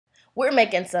We're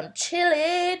making some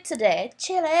chili today.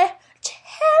 Chili.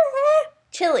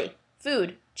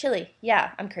 Food. Chili.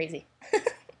 Yeah, I'm crazy.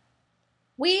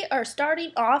 We are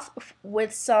starting off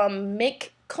with some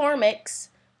McCormick's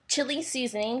chili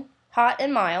seasoning, hot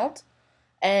and mild,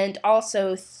 and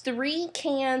also 3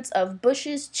 cans of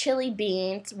Bush's chili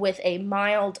beans with a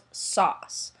mild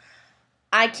sauce.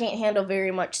 I can't handle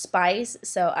very much spice,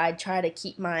 so I try to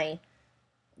keep my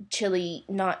chili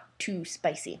not too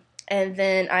spicy. And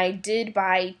then I did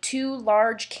buy 2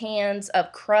 large cans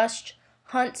of crushed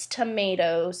Hunt's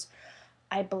tomatoes.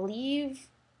 I believe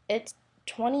it's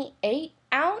 28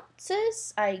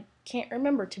 ounces. I can't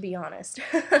remember, to be honest.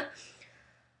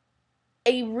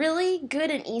 A really good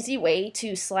and easy way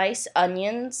to slice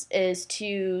onions is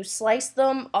to slice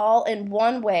them all in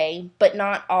one way, but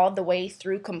not all the way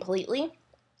through completely.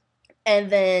 And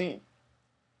then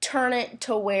turn it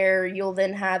to where you'll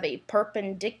then have a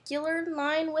perpendicular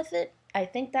line with it. I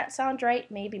think that sounds right.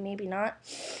 Maybe, maybe not.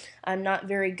 I'm not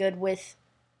very good with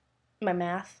my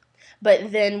math.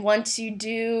 But then once you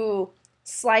do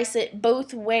slice it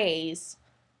both ways,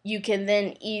 you can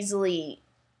then easily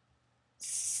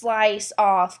slice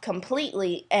off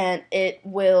completely and it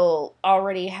will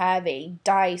already have a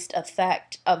diced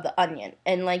effect of the onion.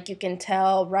 And like you can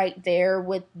tell right there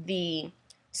with the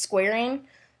squaring,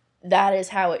 that is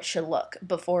how it should look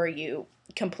before you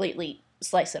completely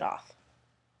slice it off.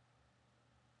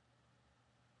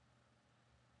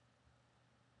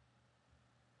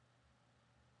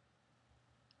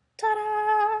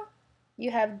 Ta-da!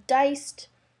 You have diced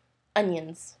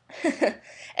onions.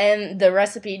 And the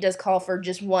recipe does call for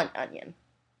just 1 onion.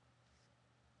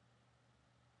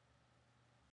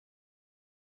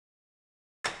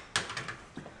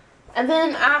 And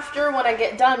then after, when I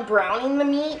get done browning the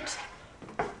meat,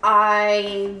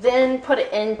 I then put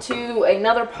it into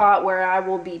another pot where I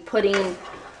will be putting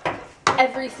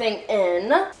everything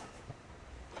in.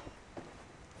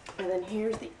 And then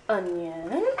here's the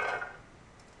onion.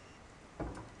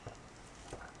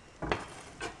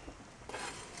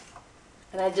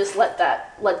 And I just let the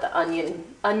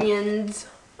onions,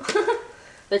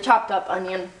 the chopped up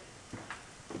onion,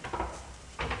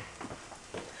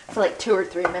 for like 2 or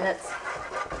 3 minutes.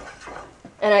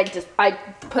 And I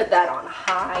put that on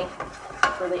high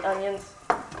for the onions.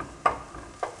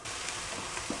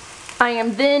 I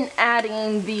am then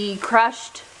adding the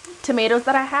crushed tomatoes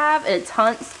that I have. It's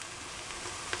Hunt's.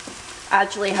 I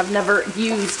actually have never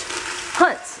used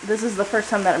Hunt's. This is the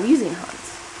first time that I'm using Hunt's.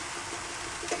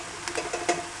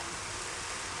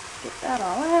 Get that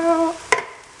all out.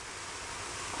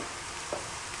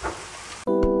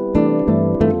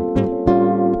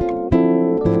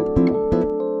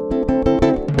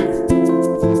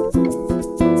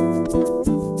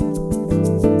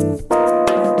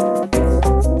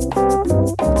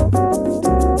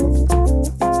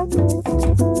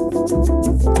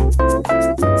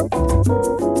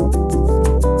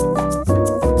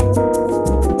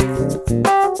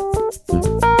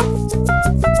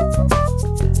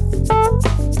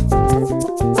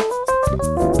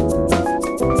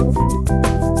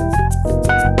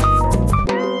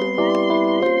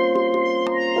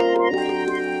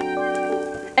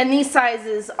 And these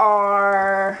sizes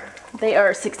are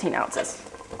 16 ounces.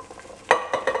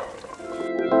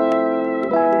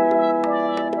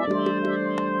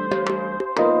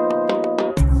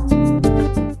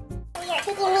 We are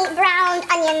taking the browned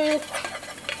onions.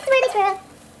 Squirrely.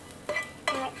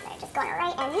 Alright, they're just going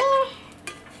right in there.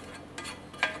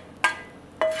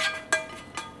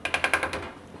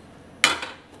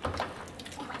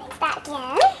 And that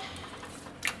again.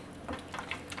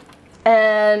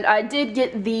 And I did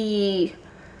get the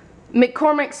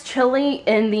McCormick's chili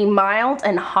in the mild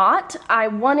and hot. I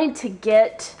wanted to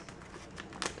get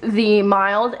the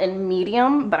mild and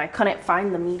medium, but I couldn't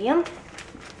find the medium.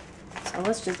 So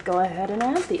let's just go ahead and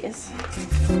add these.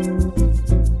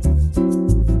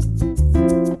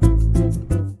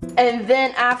 And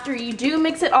then after you do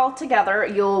mix it all together,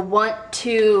 you'll want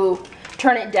to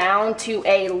turn it down to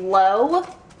a low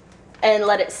and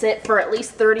let it sit for at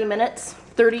least 30 minutes.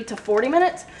 30 to 40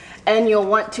 minutes, and you'll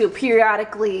want to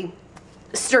periodically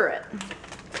stir it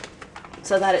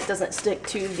so that it doesn't stick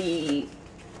to the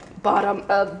bottom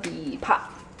of the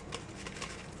pot.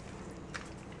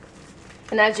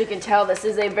 And as you can tell, this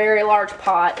is a very large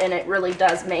pot and it really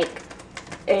does make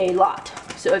a lot.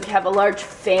 So if you have a large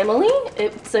family,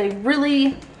 it's a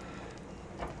really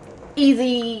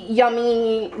easy,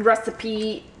 yummy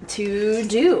recipe to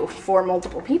do for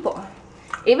multiple people.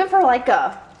 Even for like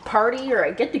a party or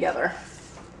a get-together.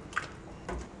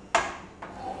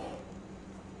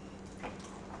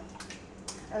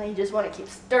 And you just want to keep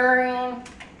stirring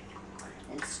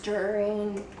and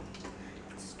stirring.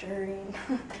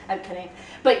 I'm kidding.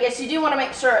 But yes, you do want to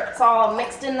make sure it's all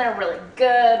mixed in there really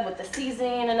good with the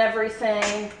seasoning and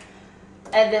everything.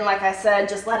 And then, like I said,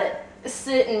 just let it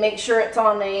sit and make sure it's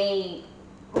on a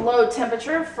low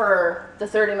temperature for the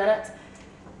 30 minutes.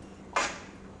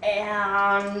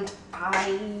 And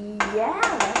yeah,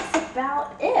 that's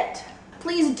about it.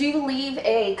 Please do leave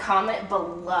a comment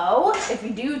below if you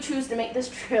do choose to make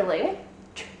this chili.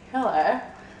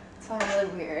 Sounds really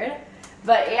weird.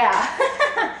 But yeah,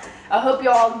 I hope you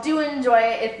all do enjoy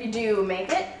it if you do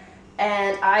make it.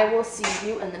 And I will see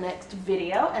you in the next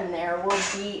video. And there will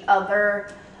be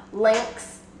other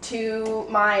links to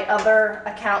my other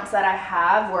accounts that I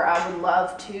have where I would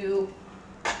love to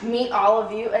meet all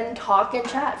of you and talk and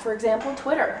chat. For example,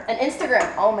 Twitter and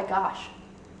Instagram. Oh my gosh,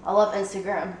 I love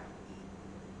Instagram.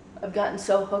 I've gotten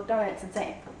so hooked on it, it's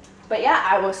insane. But yeah,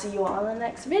 I will see you all in the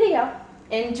next video.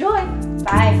 Enjoy.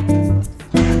 Bye.